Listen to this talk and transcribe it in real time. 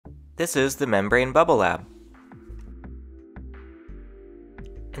This is the Membrane Bubble Lab.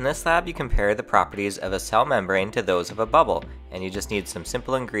 In this lab, you compare the properties of a cell membrane to those of a bubble, and you just need some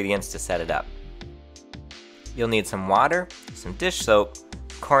simple ingredients to set it up. You'll need some water, some dish soap,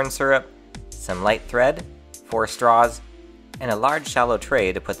 corn syrup, some light thread, 4 straws, and a large shallow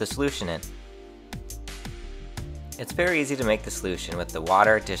tray to put the solution in. It's very easy to make the solution with the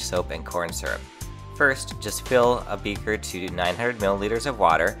water, dish soap, and corn syrup. First, just fill a beaker to 900 milliliters of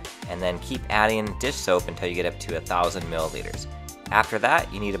water, and then keep adding dish soap until you get up to 1000 milliliters. After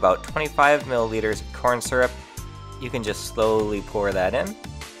that, you need about 25 milliliters of corn syrup. You can just slowly pour that in.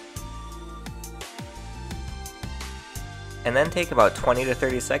 And then take about 20 to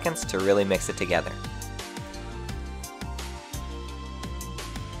 30 seconds to really mix it together.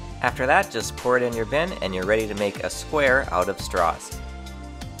 After that, just pour it in your bin and you're ready to make a square out of straws.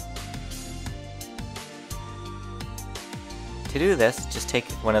 To do this, just take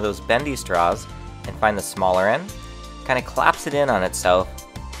one of those bendy straws and find the smaller end, kind of collapse it in on itself,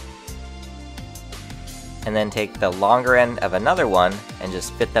 and then take the longer end of another one and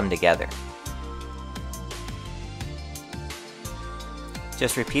just fit them together.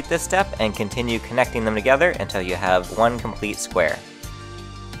 Just repeat this step and continue connecting them together until you have one complete square.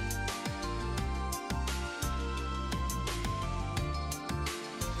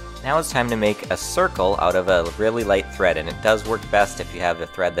 Now it's time to make a circle out of a really light thread, and it does work best if you have a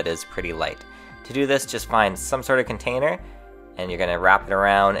thread that is pretty light. To do this, just find some sort of container and you're going to wrap it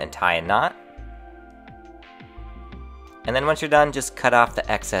around and tie a knot. And then once you're done, just cut off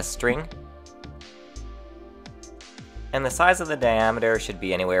the excess string. And the size of the diameter should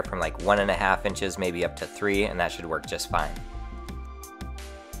be anywhere from like 1.5 inches, maybe up to 3, and that should work just fine.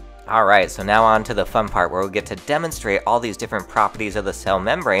 Alright, so now on to the fun part where we'll get to demonstrate all these different properties of the cell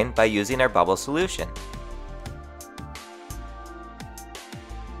membrane by using our bubble solution.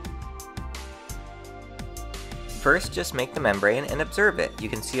 First, just make the membrane and observe it. You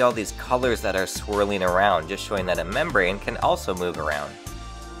can see all these colors that are swirling around, just showing that a membrane can also move around.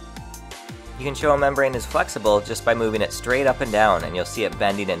 You can show a membrane is flexible just by moving it straight up and down, and you'll see it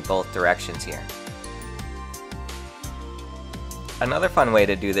bending in both directions here. Another fun way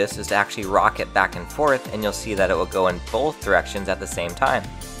to do this is to actually rock it back and forth, and you'll see that it will go in both directions at the same time.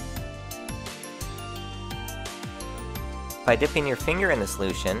 By dipping your finger in the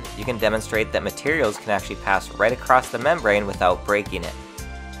solution, you can demonstrate that materials can actually pass right across the membrane without breaking it.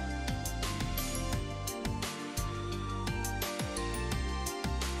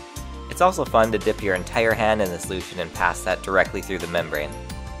 It's also fun to dip your entire hand in the solution and pass that directly through the membrane.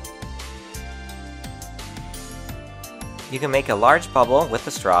 You can make a large bubble with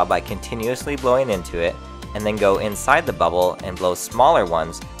the straw by continuously blowing into it, and then go inside the bubble and blow smaller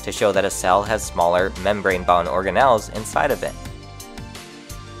ones to show that a cell has smaller membrane-bound organelles inside of it.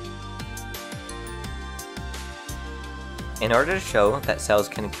 In order to show that cells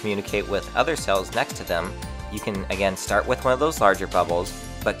can communicate with other cells next to them, you can again start with one of those larger bubbles,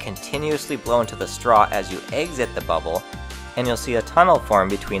 but continuously blow into the straw as you exit the bubble, and you'll see a tunnel form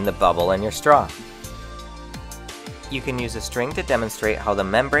between the bubble and your straw. You can use a string to demonstrate how the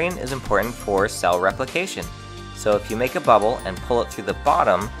membrane is important for cell replication. So if you make a bubble and pull it through the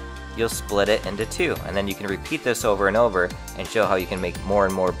bottom, you'll split it into 2, and then you can repeat this over and over and show how you can make more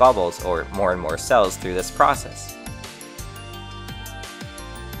and more bubbles or more and more cells through this process.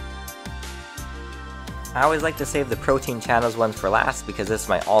 I always like to save the protein channels ones for last because this is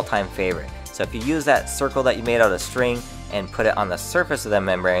my all-time favorite. So if you use that circle that you made out of string and put it on the surface of the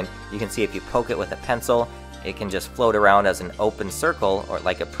membrane, you can see if you poke it with a pencil, it can just float around as an open circle or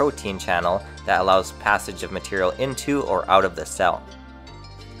like a protein channel that allows passage of material into or out of the cell.